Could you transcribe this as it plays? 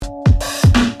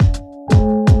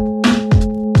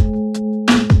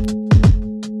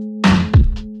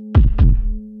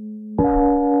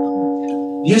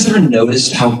You guys ever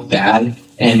noticed how bad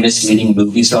and misleading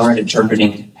movies are at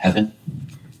interpreting heaven?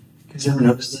 You guys ever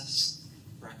noticed this?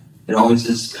 Right. It always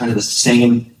is kind of the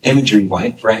same imagery,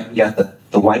 right? You got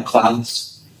the white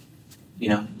clouds.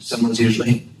 Someone's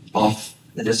usually off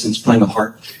in the distance playing a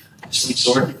harp of some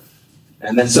sort.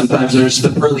 And then sometimes there's the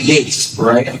pearly gates,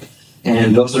 right?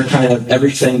 And those are kind of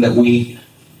everything that we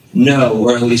know,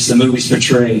 or at least the movies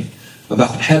portray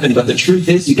about heaven. But the truth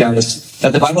is, you guys,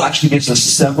 that the Bible actually gives us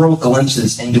several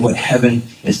glimpses into what heaven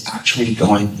is actually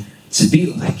going to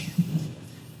be like.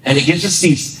 And it gives us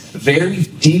these very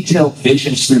detailed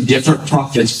visions through different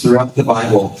prophets throughout the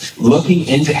Bible, looking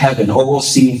into heaven. Or we'll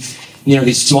see,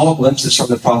 these small glimpses from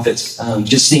the prophets,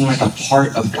 just seeing like a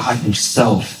part of God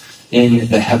himself in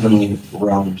the heavenly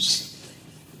realms.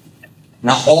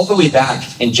 Now, all the way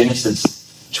back in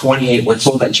Genesis 28, we're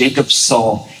told that Jacob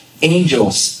saw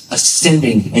angels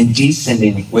ascending and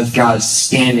descending with God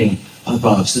standing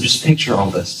above. So just picture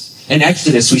all this. In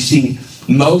Exodus, we see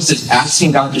Moses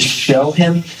asking God to show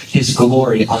him his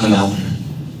glory on the mountain.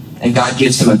 And God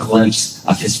gives him a glimpse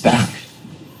of his back.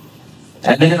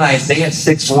 And then in Isaiah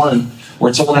 6:1,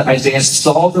 we're told that Isaiah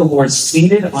saw the Lord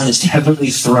seated on his heavenly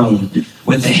throne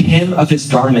with the hem of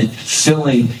his garment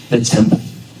filling the temple.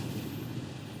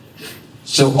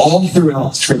 So all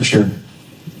throughout Scripture,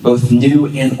 both New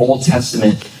and Old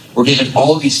Testament, we're given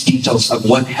all of these details of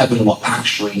what heaven will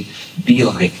actually be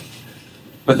like.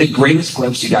 But the greatest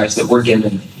glimpse, you guys, that we're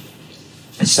given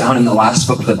is found in the last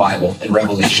book of the Bible, in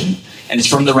Revelation. And it's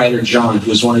from the writer John, who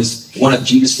was one of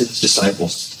Jesus'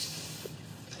 disciples.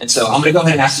 And so I'm going to go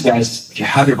ahead and ask you guys, if you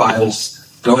have your Bibles,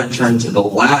 go ahead and turn to the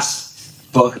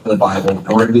last book of the Bible. And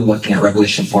we're going to be looking at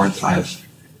Revelation 4 and 5.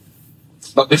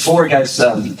 But before, guys,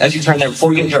 as you turn there, before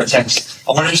we get into our text,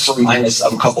 I want to just remind us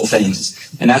of a couple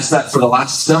things. And that's that for the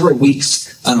last several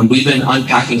weeks, we've been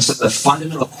unpacking some of the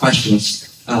fundamental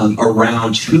questions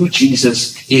around who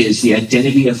Jesus is, the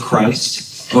identity of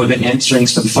Christ. And we've been answering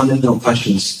some fundamental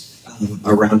questions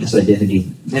around his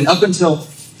identity. And up until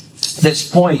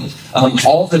this point,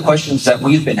 all of the questions that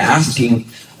we've been asking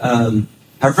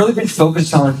have really been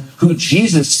focused on who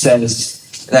Jesus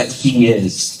says that he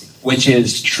is, which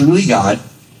is truly God,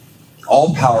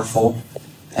 all-powerful,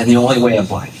 and the only way of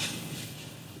life.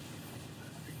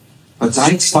 But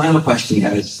tonight's final question,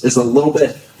 guys, is a little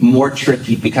bit more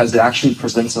tricky because it actually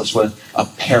presents us with a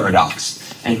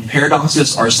paradox. And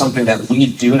paradoxes are something that we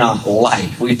do not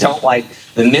like. We don't like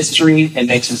the mystery. It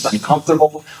makes us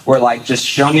uncomfortable. We're like, just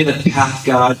show me the path,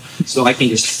 God, so I can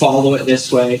just follow it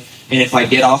this way. And if I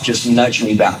get off, just nudge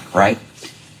me back, right?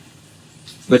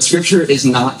 But Scripture is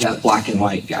not that black and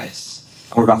white, guys.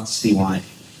 We're about to see why.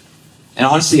 And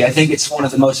honestly, I think it's one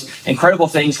of the most incredible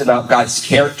things about God's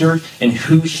character and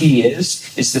who he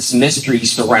is this mystery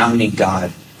surrounding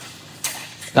God.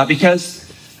 Now, because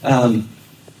how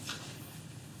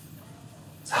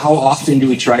often do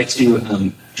we try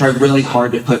really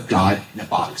hard to put God in a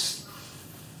box?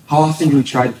 How often do we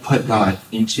try to put God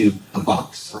into a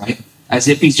box, right? As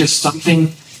if he's just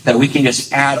something that we can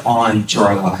just add on to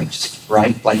our lives,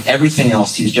 right? Like everything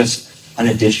else, he's just an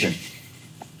addition.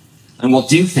 And we'll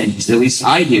do things, at least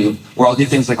I do, where I'll do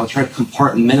things like I'll try to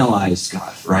compartmentalize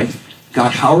God, right?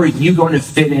 God, how are you going to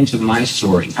fit into my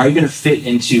story? How are you going to fit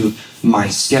into my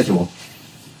schedule?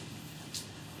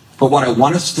 But what I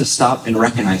want us to stop and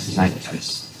recognize tonight,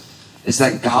 guys, is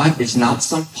that God is not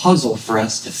some puzzle for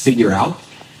us to figure out,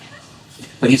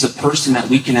 but he's a person that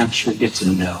we can actually get to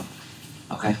know,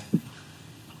 okay?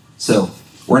 So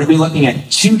we're going to be looking at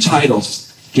two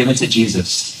titles given to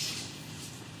Jesus.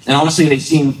 And honestly, they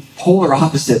seem polar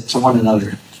opposite to one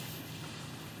another.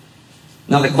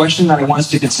 Now, the question that I want us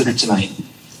to consider tonight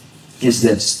is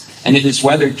this, and it is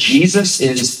whether Jesus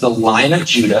is the Lion of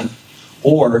Judah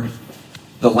or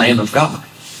the Lamb of God.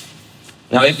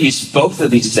 Now, if he's both of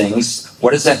these things,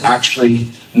 what does that actually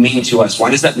mean to us?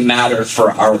 Why does that matter for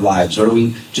our lives? What are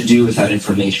we to do with that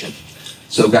information?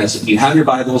 So, guys, if you have your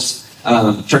Bibles,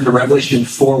 turn to Revelation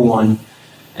 4:1,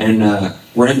 and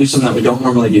we're going to do something that we don't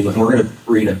normally do, and we're going to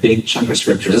read a big chunk of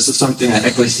Scripture. This is something at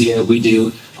Ecclesia we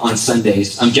do on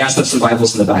Sundays. Jazz has some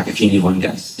Bibles in the back if you need one,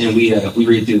 guys. And we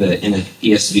read through in the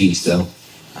ESV, so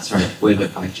that's right. Wave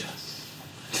it by Jazz.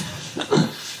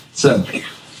 So,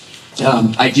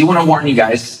 I do want to warn you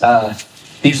guys,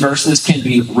 these verses can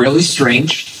be really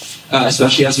strange,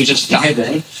 especially as we just dive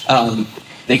in.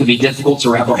 They can be difficult to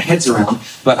wrap our heads around,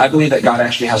 but I believe that God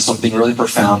actually has something really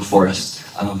profound for us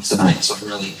tonight, so I'm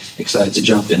really excited to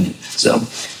jump in. So,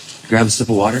 grab a sip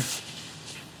of water.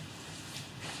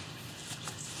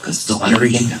 It's still under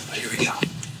reading, but here we go.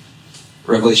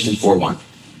 Revelation 4:1.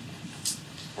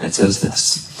 And it says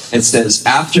this. It says,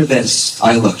 after this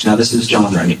I looked. Now this is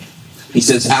John writing. He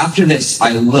says, after this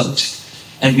I looked,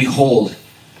 and behold,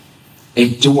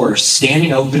 a door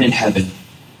standing open in heaven.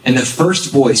 And the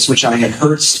first voice which I had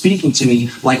heard speaking to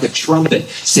me like a trumpet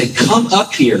said, come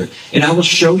up here, and I will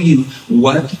show you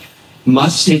what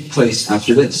must take place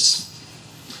after this.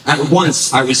 At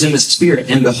once I was in the Spirit,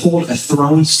 and behold, a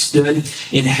throne stood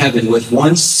in heaven with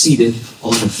one seated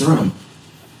on the throne.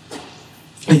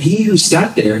 And he who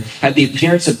sat there had the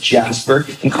appearance of jasper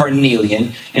and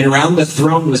carnelian, and around the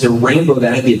throne was a rainbow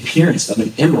that had the appearance of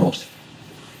an emerald.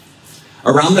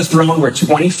 Around the throne were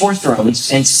 24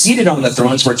 thrones, and seated on the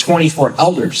thrones were 24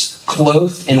 elders,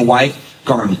 clothed in white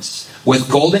garments, with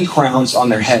golden crowns on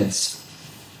their heads.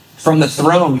 From the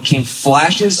throne came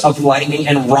flashes of lightning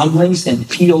and rumblings and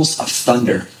peals of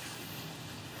thunder.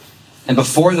 And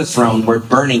before the throne were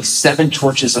burning 7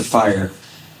 torches of fire,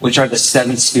 which are the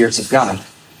 7 spirits of God.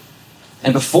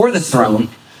 And before the throne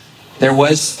there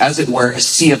was, as it were, a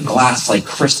sea of glass like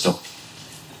crystal.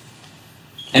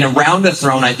 And around the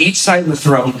throne, on each side of the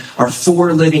throne, are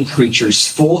 4 living creatures,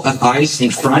 full of eyes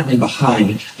in front and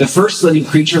behind. The first living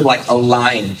creature like a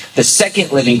lion, the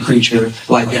second living creature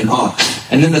like an ox,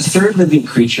 and then the third living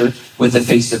creature with the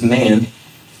face of man,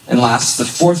 and last, the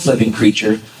fourth living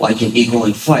creature like an eagle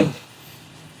in flight.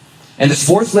 And the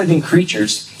fourth living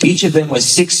creatures, each of them with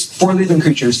 4 living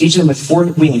creatures, each of them with 4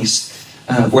 wings,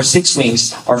 or 6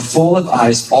 wings, are full of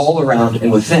eyes all around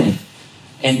and within.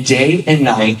 And day and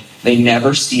night, they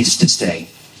never cease to say,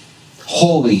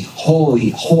 holy,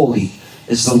 holy, holy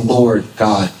is the Lord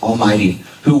God Almighty,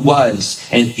 who was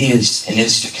and is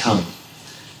to come.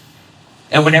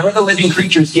 And whenever the living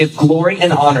creatures give glory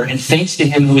and honor and thanks to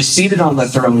him who is seated on the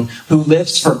throne, who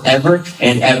lives forever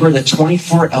and ever, the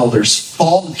 24 elders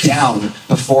fall down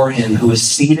before him who is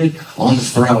seated on the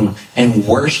throne and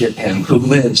worship him who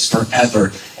lives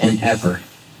forever and ever.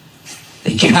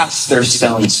 They cast their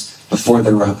stones before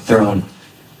the throne,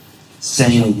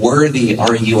 saying, worthy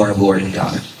are you, our Lord and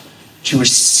God, to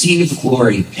receive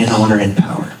glory and honor and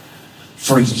power.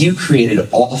 For you created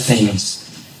all things,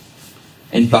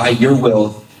 and by your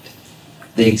will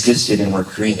they existed and were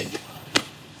created.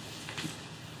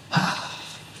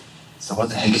 So what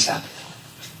the heck is happening?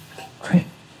 Right?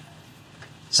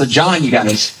 So John, you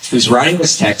guys, who's writing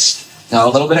this text, now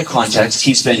a little bit of context,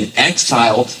 he's been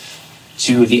exiled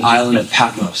to the island of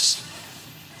Patmos,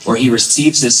 where he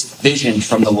receives this vision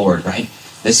from the Lord, right?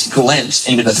 This glimpse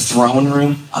into the throne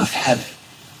room of heaven.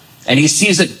 And he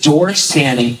sees a door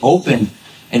standing open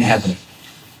in heaven.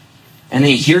 And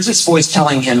then he hears this voice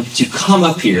telling him to come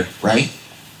up here, right?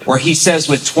 Where he says,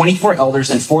 with 24 elders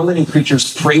and 4 living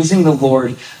creatures praising the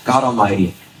Lord God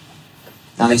Almighty.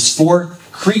 Now these 4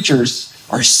 creatures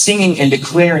are singing and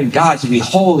declaring God to be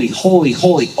holy, holy,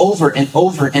 holy, over and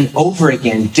over and over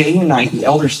again, day and night. The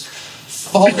elders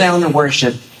fall down and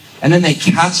worship. And then they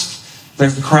cast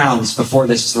their crowns before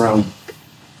this throne.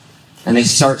 And they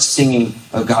start singing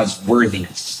of God's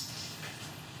worthiness.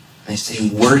 They say,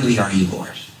 worthy are you,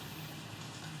 Lord,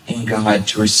 in God,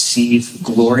 to receive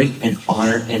glory and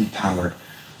honor and power.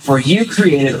 For you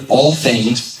created all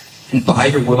things, and by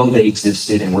your will they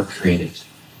existed and were created.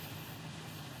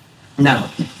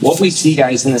 Now, what we see,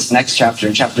 guys, in this next chapter,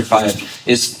 in chapter 5,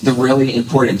 is the really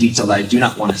important detail that I do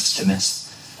not want us to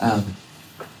miss.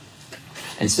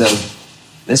 And so,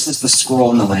 this is the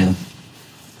scroll in the Lamb.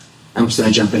 I'm just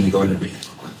going to jump in and go ahead and read it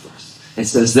real quick for us. It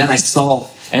says, then I saw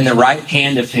in the right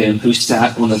hand of him who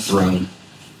sat on the throne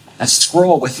a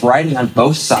scroll with writing on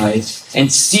both sides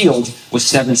and sealed with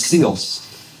 7 seals.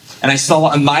 And I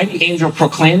saw a mighty angel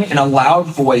proclaiming in a loud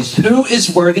voice, who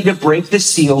is worthy to break the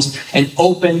seals and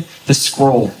open the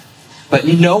scroll? But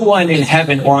no one in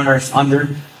heaven or on earth under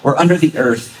the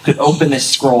earth could open this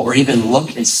scroll or even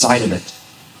look inside of it.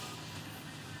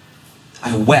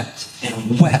 I wept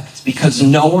and wept because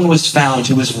no one was found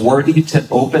who was worthy to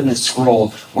open the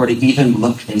scroll or to even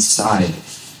look inside.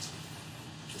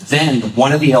 Then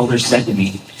one of the elders said to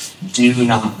me, do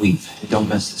not weep. Don't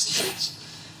miss this, please.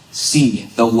 See,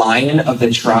 the Lion of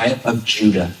the tribe of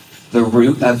Judah, the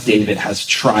Root of David, has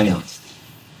triumphed.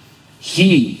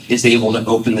 He is able to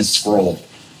open the scroll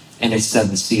and its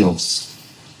 7 seals.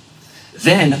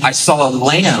 Then I saw a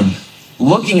lamb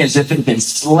looking as if it had been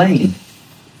slain,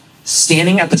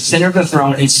 standing at the center of the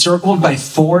throne, encircled by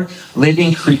 4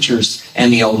 living creatures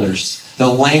and the elders. The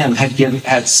Lamb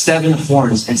had 7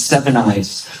 horns and 7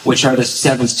 eyes, which are the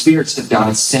 7 spirits of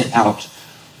God sent out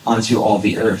onto all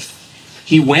the earth.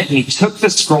 He went and he took the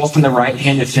scroll from the right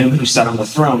hand of him who sat on the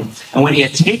throne. And when he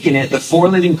had taken it, the 4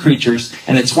 living creatures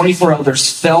and the 24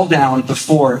 elders fell down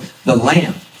before the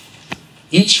Lamb.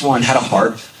 Each one had a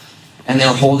harp, and they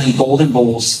were holding golden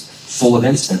bowls full of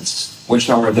incense, which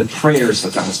are the prayers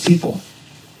of God's people.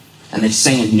 And they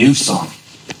sang a new song.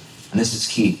 And this is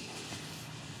key.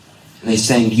 And they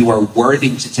sang, "You are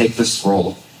worthy to take the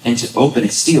scroll and to open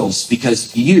its seals,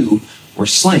 because you were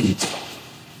slain.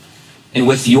 And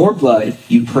with your blood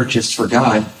you purchased for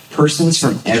God persons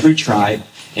from every tribe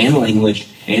and language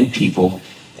and people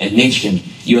and nation.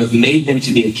 You have made them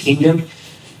to be a kingdom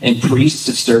and priests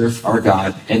to serve our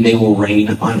God, and they will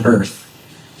reign on earth."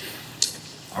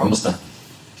 Almost done.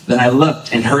 "Then I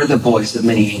looked and heard the voice of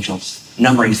many angels,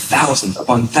 numbering thousands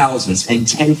upon thousands, and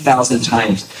 10,000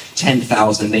 times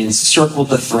 10,000. They encircled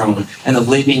the throne and the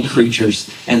living creatures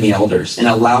and the elders. In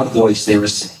a loud voice they were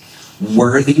saying,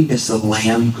 'Worthy is the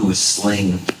Lamb who was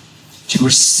slain to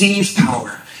receive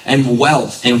power and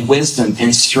wealth and wisdom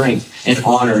and strength and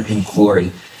honor and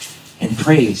glory and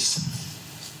praise.'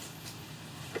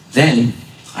 Then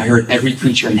I heard every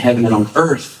creature in heaven and on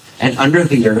earth and under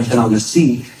the earth and on the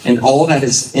sea, and all that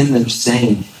is in them,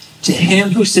 saying, 'To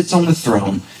him who sits on the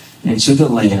throne and to the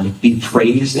Lamb be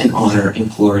praise and honor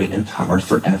and glory and power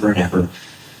forever and ever.'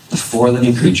 The four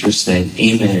living creatures said,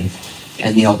 'Amen.'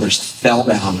 And the elders fell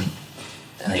down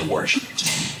and they worshipped."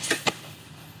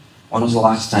 When was the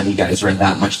last time you guys read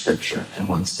that much scripture in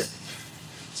one sitting?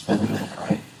 It's been a minute,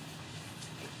 right?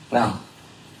 Now,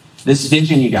 this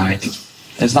vision, you guys,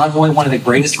 is not only one of the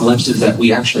greatest glimpses that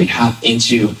we actually have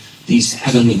into these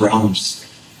heavenly realms,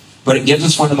 but it gives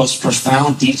us one of the most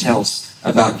profound details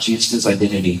about Jesus'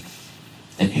 identity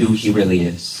and who he really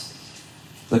is.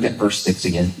 Look at verse 6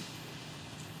 again.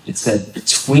 It said,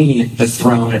 "Between the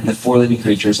throne and the four living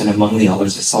creatures and among the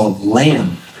elders, I saw a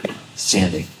lamb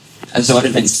standing, as though it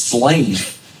had been slain,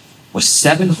 with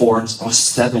 7 horns and with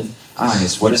 7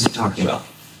 eyes." What is he talking about?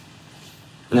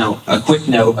 Now, a quick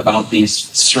note about these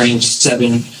strange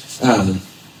seven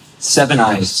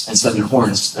eyes and 7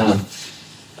 horns.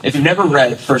 If you've never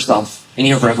read, first off,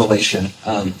 any of Revelation,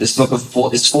 this book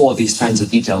is full of these kinds of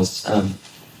details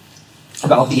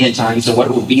about the end times and what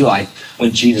it will be like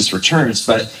when Jesus returns.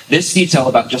 But this detail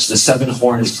about just the 7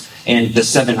 horns and the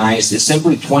 7 eyes is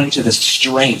simply pointing to the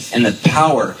strength and the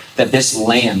power that this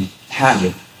lamb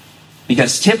had.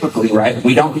 Because typically, right,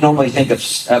 we don't normally think of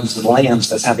the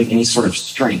lambs as having any sort of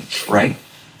strength, right?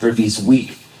 They're these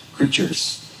weak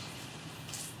creatures.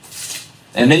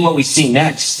 And then what we see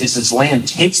next is this lamb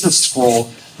takes the scroll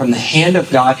from the hand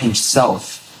of God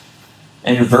himself.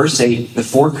 And in verse 8, the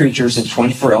 4 creatures and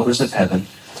 24 elders of heaven,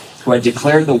 who had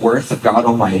declared the worth of God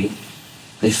Almighty,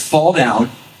 they fall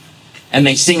down and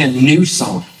they sing a new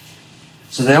song.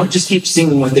 So they don't just keep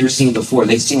singing what they were singing before.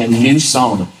 They sing a new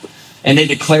song. And they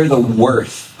declare the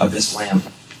worth of this lamb.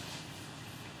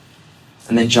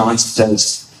 And then John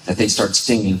says that they start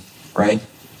singing, right?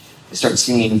 They start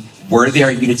singing, "Worthy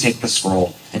are you to take the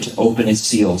scroll and to open its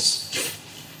seals,"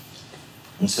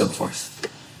 and so forth.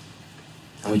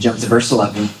 And we jump to verse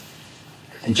 11,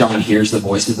 and John hears the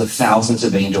voices of thousands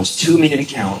of angels, too many to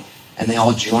count, and they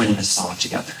all join in a song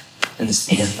together, in this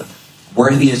anthem.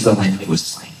 "Worthy is the Lamb who was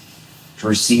slain to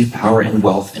receive power and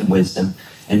wealth and wisdom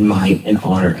and might and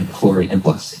honor and glory and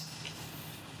blessing."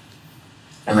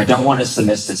 And I don't want us to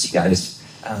miss this, you guys,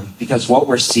 because what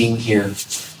we're seeing here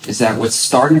is that what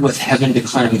started with heaven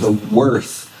declaring the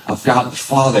worth of God the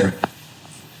Father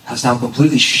has now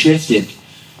completely shifted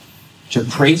to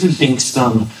praises being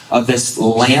sung of this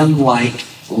lamb-like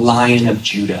Lion of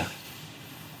Judah,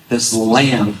 this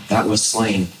lamb that was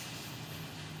slain.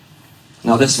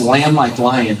 Now, this lamb-like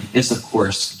lion is, of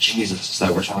course, Jesus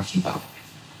that we're talking about.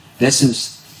 This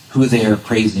is who they are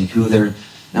praising,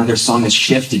 now their song is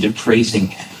shifted to praising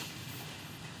him.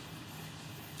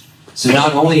 So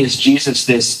not only is Jesus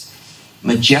this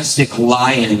majestic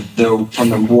lion, though from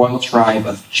the royal tribe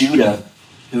of Judah,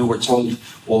 who we're told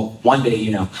will one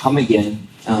day, come again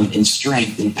in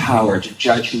strength and power to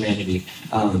judge humanity,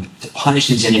 to punish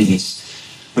his enemies,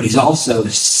 but he's also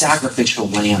the sacrificial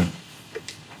lamb,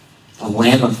 the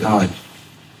Lamb of God.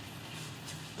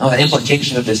 Now, the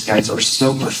implications of this, guys, are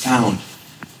so profound,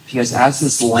 because as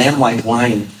this lamb-like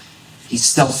lion, he's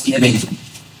self-giving,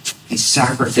 he's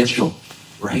sacrificial,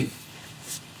 right?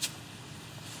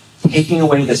 Taking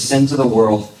away the sins of the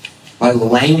world by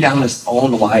laying down his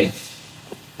own life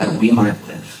that we might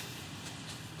live.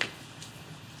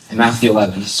 In Matthew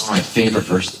 11, this is one of my favorite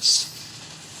verses.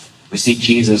 We see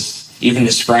Jesus even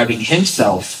describing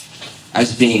himself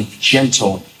as being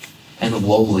gentle and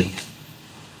lowly,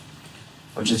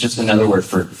 which is just another word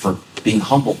for being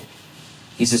humble.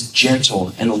 He's this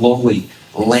gentle and lowly,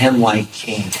 lamb-like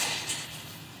king.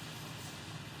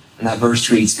 And that verse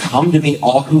reads, "Come to me,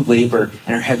 all who labor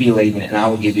and are heavy laden, and I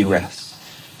will give you rest.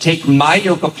 Take my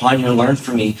yoke upon you and learn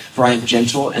from me, for I am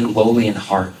gentle and lowly in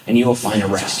heart, and you will find a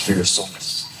rest for your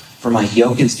souls. For my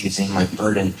yoke is easy and my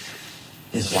burden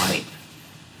is light.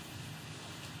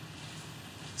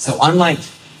 So unlike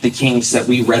the kings that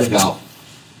we read about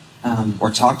or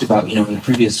talked about, in the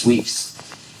previous weeks,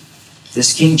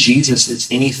 this King Jesus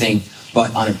is anything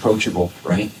but unapproachable,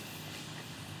 right?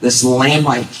 This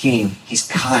lamb-like king, he's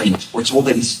kind. We're told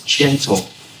that he's gentle.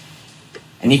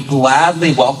 And he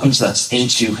gladly welcomes us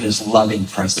into his loving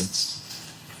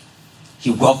presence. He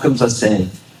welcomes us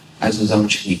in as his own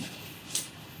sheep.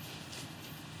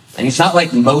 And he's not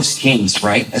like most kings,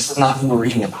 right? This is not who we're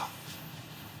reading about.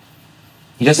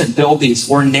 He doesn't build these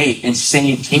ornate,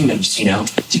 insane kingdoms,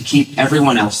 to keep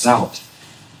everyone else out.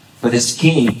 But this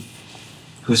king,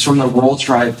 who's from the royal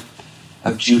tribe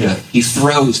of Judah, he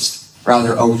throws,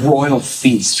 rather, a royal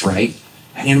feast, right?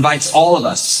 And he invites all of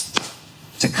us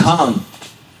to come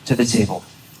to the table,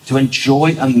 to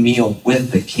enjoy a meal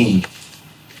with the king,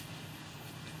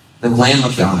 the Lamb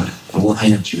of God, the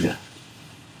Lion of Judah.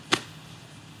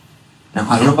 Now,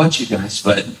 I don't know about you guys,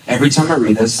 but every time I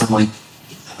read this, I'm like,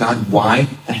 God, why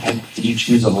the heck did you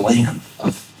choose a lamb?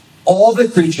 Of all the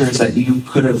creatures that you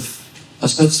could have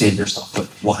associated yourself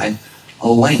with, why a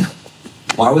lamb?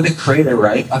 Why would the creator,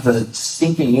 right, of the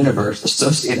stinking universe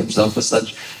associate himself with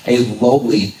such a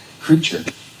lowly creature?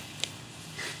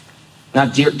 Now,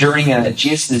 during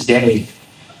Jesus' day,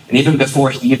 and even before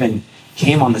he even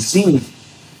came on the scene,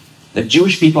 the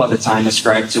Jewish people at the time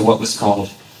ascribed to what was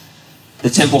called the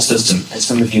temple system, as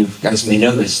some of you guys may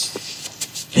know this.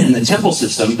 And in the temple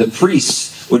system, the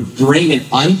priests would bring an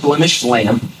unblemished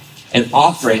lamb and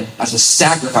offer it as a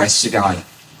sacrifice to God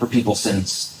for people's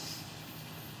sins.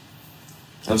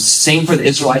 It was the same for the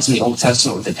Israelites in the Old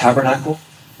Testament with the tabernacle,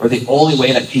 where the only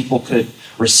way that people could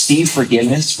receive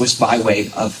forgiveness was by way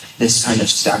of this kind of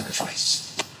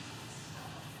sacrifice.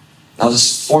 Now,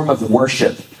 this form of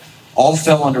worship all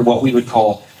fell under what we would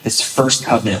call this first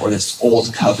covenant or this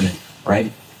old covenant,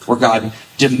 right? Where God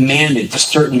demanded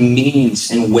certain means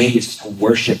and ways to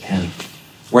worship him.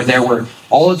 Where there were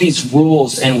all of these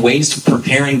rules and ways of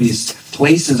preparing these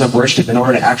places of worship in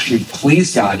order to actually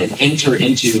please God and enter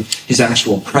into his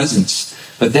actual presence.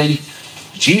 But then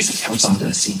Jesus comes onto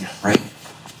the scene, right?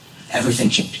 Everything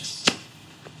changes.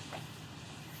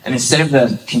 And instead of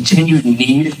the continued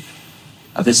need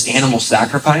of this animal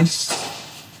sacrifice,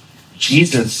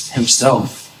 Jesus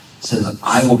himself says,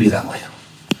 I will be that lamb.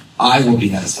 I will be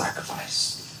that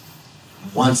sacrifice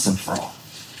once and for all.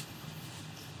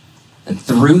 And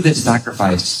through this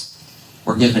sacrifice,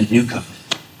 we're given a new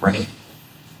covenant, right?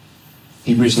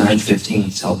 Hebrews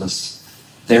 9:15 tells us,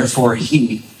 therefore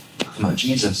he, talking about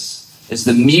Jesus, is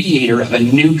the mediator of a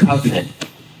new covenant,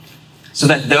 so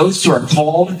that those who are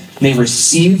called may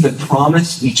receive the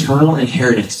promised eternal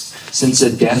inheritance, since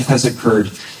a death has occurred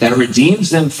that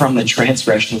redeems them from the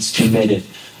transgressions committed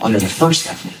under the first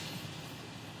covenant.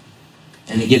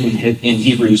 And again in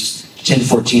Hebrews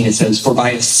 10:14 it says, for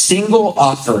by a single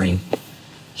offering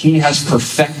he has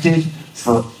perfected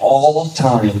for all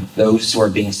time those who are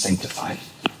being sanctified.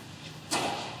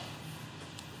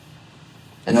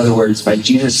 In other words, by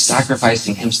Jesus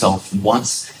sacrificing himself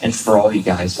once and for all, you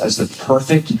guys, as the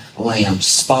perfect lamb,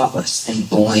 spotless and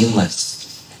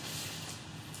blameless.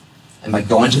 And by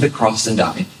going to the cross and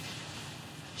dying,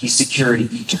 he secured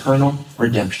eternal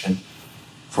redemption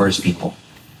for his people,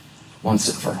 once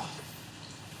and for all.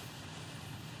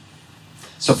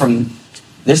 So from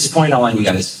this point on, you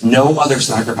guys, no other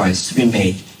sacrifice to be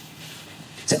made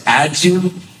to add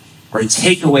to or to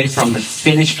take away from the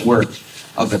finished work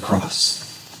of the cross.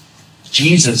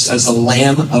 Jesus, as the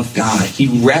Lamb of God, he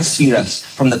rescued us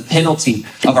from the penalty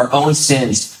of our own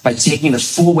sins by taking the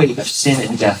full weight of sin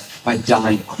and death by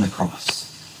dying on the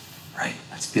cross. Right?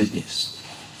 That's good news.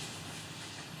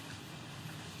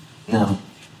 Now,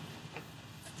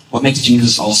 what makes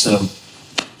Jesus also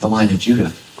the Lion of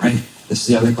Judah? Right? This is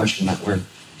the other question that we're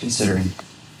considering.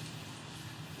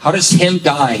 How does him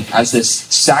die as this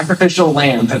sacrificial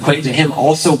lamb equate to him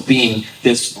also being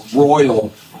this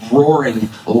royal, roaring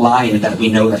lion that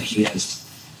we know that he is?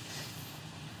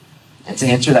 And to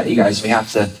answer that, you guys, we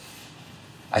have to,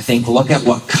 I think, look at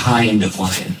what kind of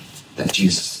lion that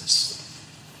Jesus is.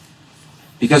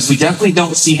 Because we definitely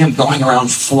don't see him going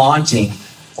around flaunting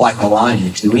like a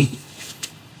lion, do we?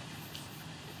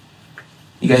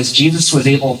 You guys, Jesus was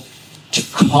able to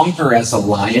conquer as a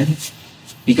lion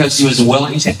because he was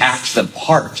willing to act the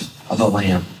part of a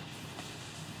lamb.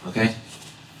 Okay?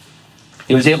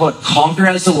 He was able to conquer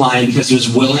as a lion because he was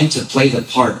willing to play the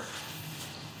part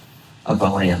of a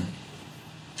lamb.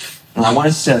 And I want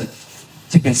us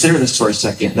to consider this for a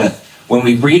second, that when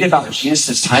we read about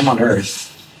Jesus' time on earth,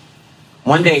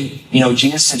 one day,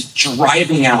 Jesus is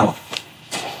driving out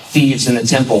thieves in the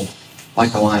temple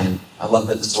like a lion. I love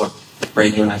that this is what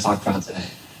Brady and I talked about today.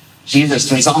 Jesus,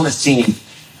 when he's on the scene,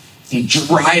 he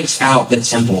drives out the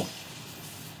temple.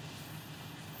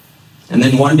 And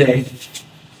then one day,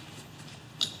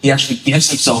 he actually gives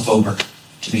himself over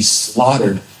to be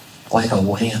slaughtered like a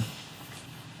lamb.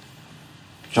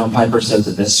 John Piper says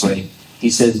it this way. He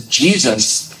says,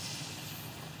 Jesus,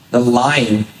 the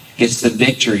lion, gets the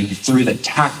victory through the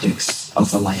tactics of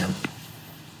the lamb.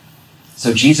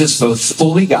 So Jesus, both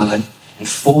fully God and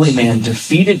fully man,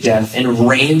 defeated death and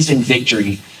reigns in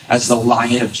victory as the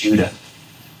Lion of Judah,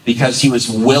 because he was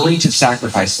willing to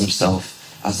sacrifice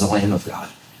himself as the Lamb of God.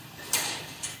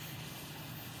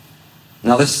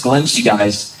 Now this glimpse, you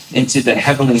guys, into the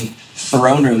heavenly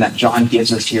throne room that John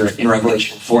gives us here in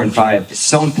Revelation 4 and 5 is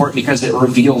so important because it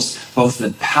reveals both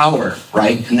the power,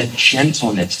 right, and the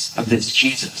gentleness of this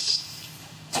Jesus.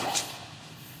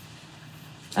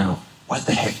 Now, what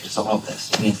the heck does all of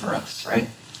this mean for us, right?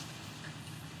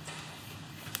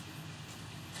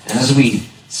 And as we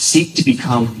seek to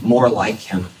become more like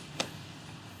him,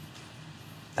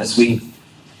 as we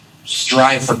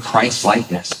strive for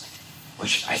Christ-likeness,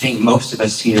 which I think most of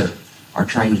us here are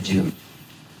trying to do,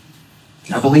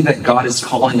 I believe that God is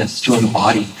calling us to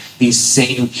embody these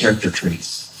same character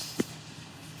traits.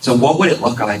 So what would it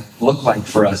look like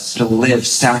for us to live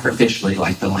sacrificially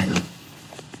like the Lamb?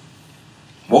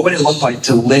 What would it look like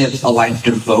to live a life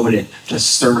devoted to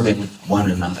serving one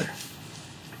another?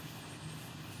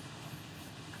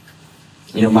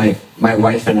 You know, my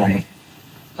wife and I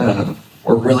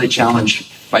were really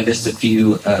challenged by this a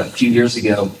few years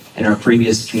ago in our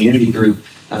previous community group.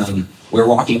 We were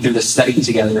walking through the study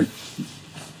together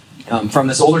from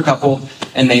this older couple,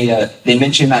 and they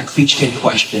mentioned that cliche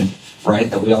question, right,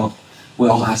 that we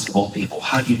all ask of old people: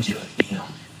 how do you do it? You know,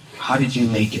 how did you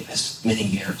make it this many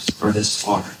years or this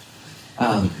far?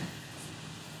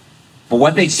 But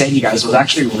what they said, you guys, was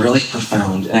actually really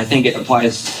profound, and I think it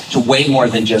applies to way more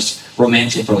than just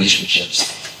romantic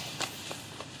relationships.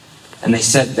 And they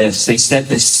said this. They said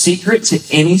the secret to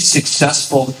any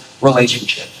successful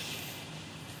relationship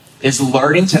is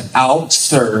learning to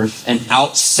out-serve and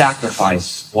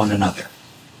out-sacrifice one another.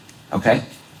 Okay?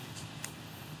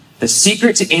 The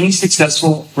secret to any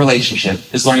successful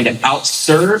relationship is learning to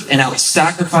out-serve and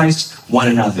out-sacrifice one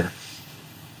another.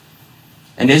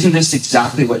 And isn't this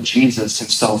exactly what Jesus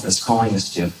himself is calling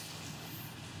us to?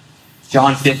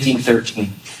 John 15:13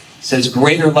 says,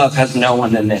 greater love has no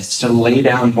one than this, to lay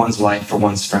down one's life for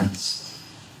one's friends.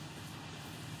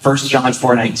 1 John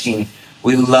 4:19,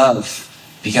 we love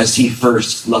because he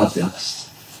first loved us.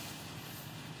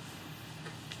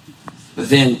 But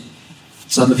then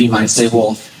some of you might say,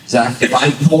 well, Zach, if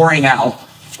I'm pouring out,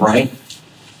 right,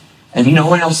 and no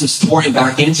one else is pouring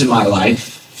back into my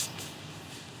life,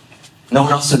 no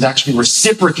one else is actually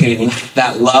reciprocating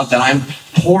that love that I'm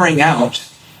pouring out,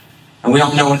 and we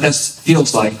all know what this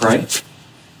feels like, right?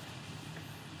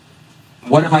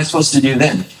 What am I supposed to do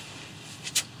then?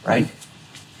 Right?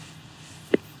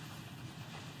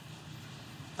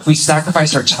 If we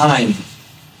sacrifice our time,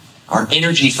 our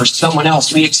energy for someone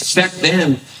else, we expect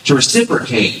them to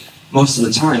reciprocate most of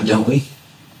the time, don't we?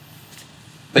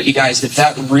 But you guys, if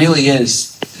that really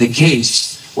is the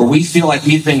case, where we feel like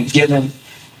we've given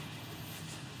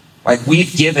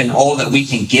all that we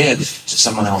can give to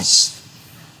someone else,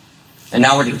 and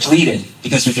now we're depleted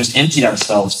because we've just emptied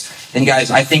ourselves, then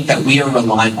guys, I think that we are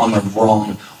relying on the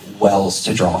wrong wells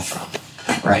to draw from,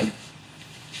 right?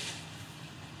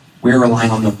 We're relying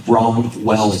on the wrong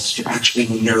wells to actually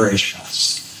nourish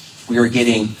us. We are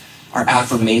getting our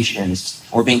affirmations.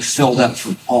 We're being filled up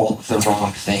from all of the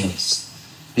wrong things.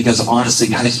 Because honestly,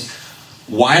 guys,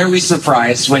 why are we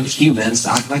surprised when humans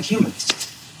act like humans,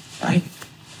 right?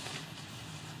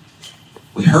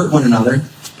 We hurt one another.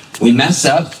 We mess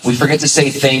up. We forget to say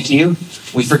thank you.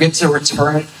 We forget to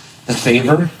return the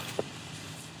favor.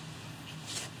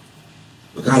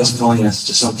 But God is calling us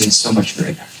to something so much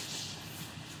greater.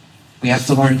 We have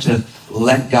to learn to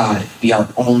let God be our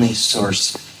only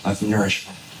source of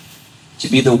nourishment. To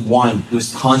be the one who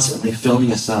is constantly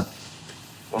filling us up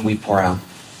when we pour out.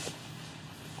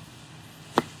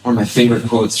 One of my favorite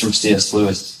quotes from C.S.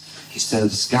 Lewis. He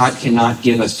says, God cannot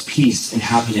give us peace and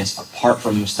happiness apart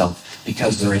from himself,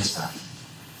 because there is none.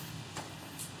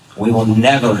 We will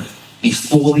never be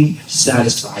fully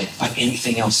satisfied by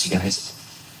anything else, you guys.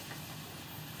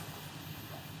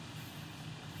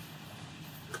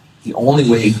 The only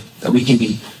way that we can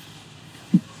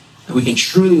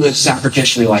truly live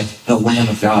sacrificially like the Lamb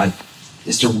of God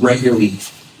is to regularly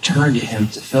turn to him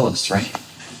to fill us, right?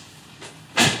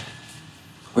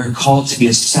 We're called to be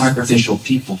a sacrificial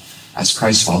people as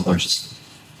Christ followers.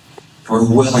 We're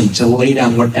willing to lay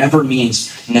down whatever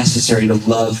means necessary to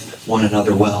love one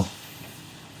another well.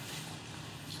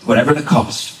 Whatever the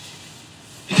cost.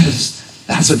 Because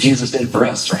that's what Jesus did for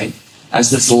us, right? As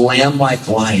this lamb-like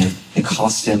lion, it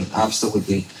cost him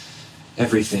absolutely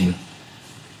everything.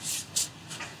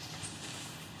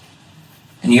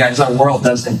 And you guys, our world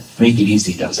doesn't make it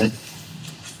easy, does it?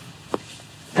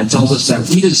 And it tells us that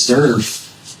we deserve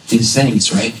these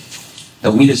things, right?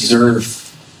 That we deserve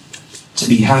to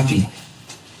be happy.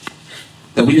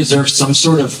 That we deserve some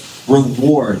sort of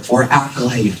reward or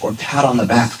accolade or pat on the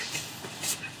back.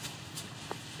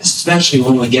 Especially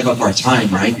when we give up our time,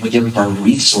 right? We give up our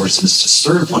resources to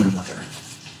serve one another.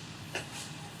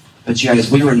 But you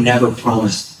guys, we were never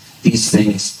promised these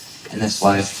things in this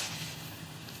life.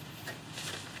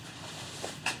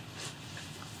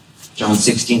 John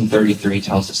 16:33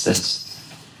 tells us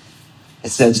this. It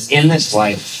says, in this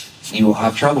life you will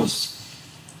have troubles.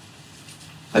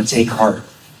 But take heart,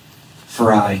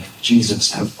 for I,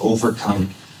 Jesus, have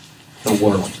overcome the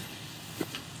world.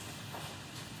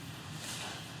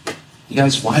 You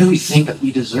guys, why do we think that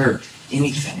we deserve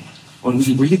anything when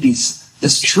we read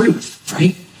this truth,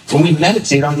 right? When we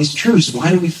meditate on these truths,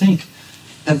 why do we think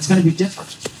that it's going to be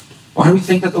different? Why do we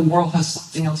think that the world has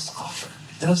something else to offer?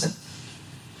 It doesn't.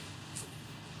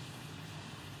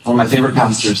 One of my favorite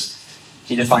pastors,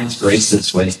 he defines grace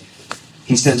this way.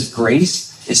 He says,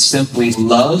 grace is simply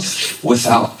love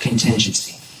without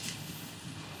contingency.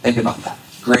 Think about that.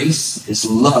 Grace is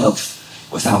love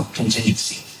without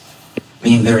contingency.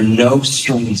 Meaning there are no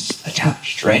strings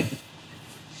attached, right?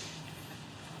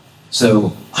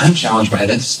 So I'm challenged by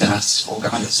this to ask, oh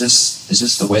God, is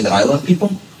this the way that I love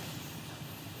people?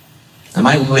 Am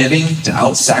I living to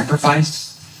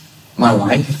out-sacrifice my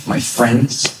wife, my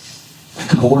friends, my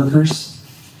coworkers?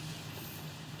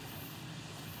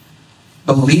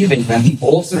 Believing that the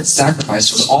ultimate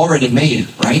sacrifice was already made,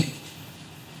 right?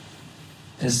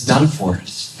 It's done for,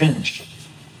 it's finished.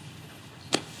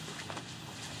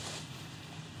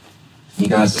 You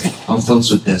guys, I'll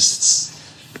close with this.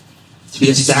 To be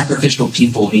a sacrificial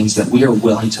people means that we are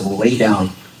willing to lay down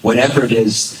whatever it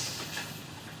is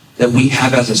that we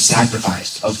have as a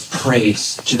sacrifice of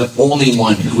praise to the only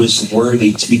one who is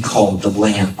worthy to be called the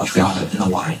Lamb of God and the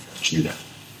Lion of Judah.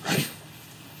 Right?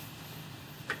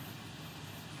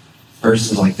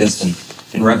 Verses like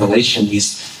this in Revelation,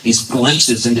 these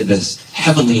glimpses into this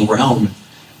heavenly realm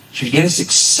should get us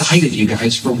excited, you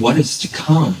guys, for what is to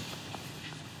come.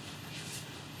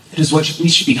 It is what we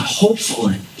should be hopeful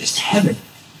in, is heaven.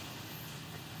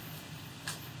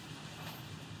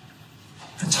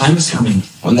 A time is coming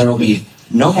when there will be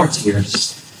no more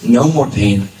tears, no more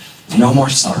pain, no more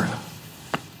sorrow.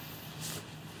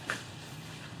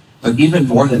 But even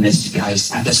more than this, you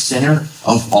guys, at the center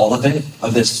of all of it,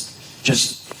 of this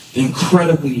just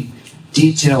incredibly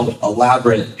detailed,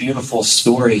 elaborate, beautiful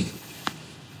story,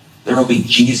 there will be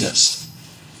Jesus.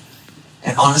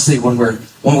 And honestly, when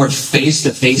we're face to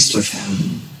face with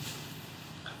him,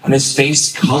 when his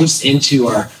face comes into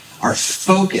our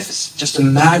focus, just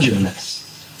imagine this.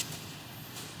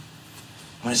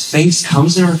 When his face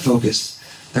comes in our focus,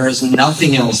 there is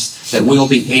nothing else that we'll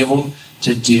be able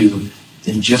to do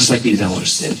than just like these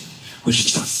elders did, which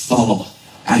is to fall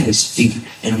at his feet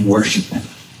and worship him.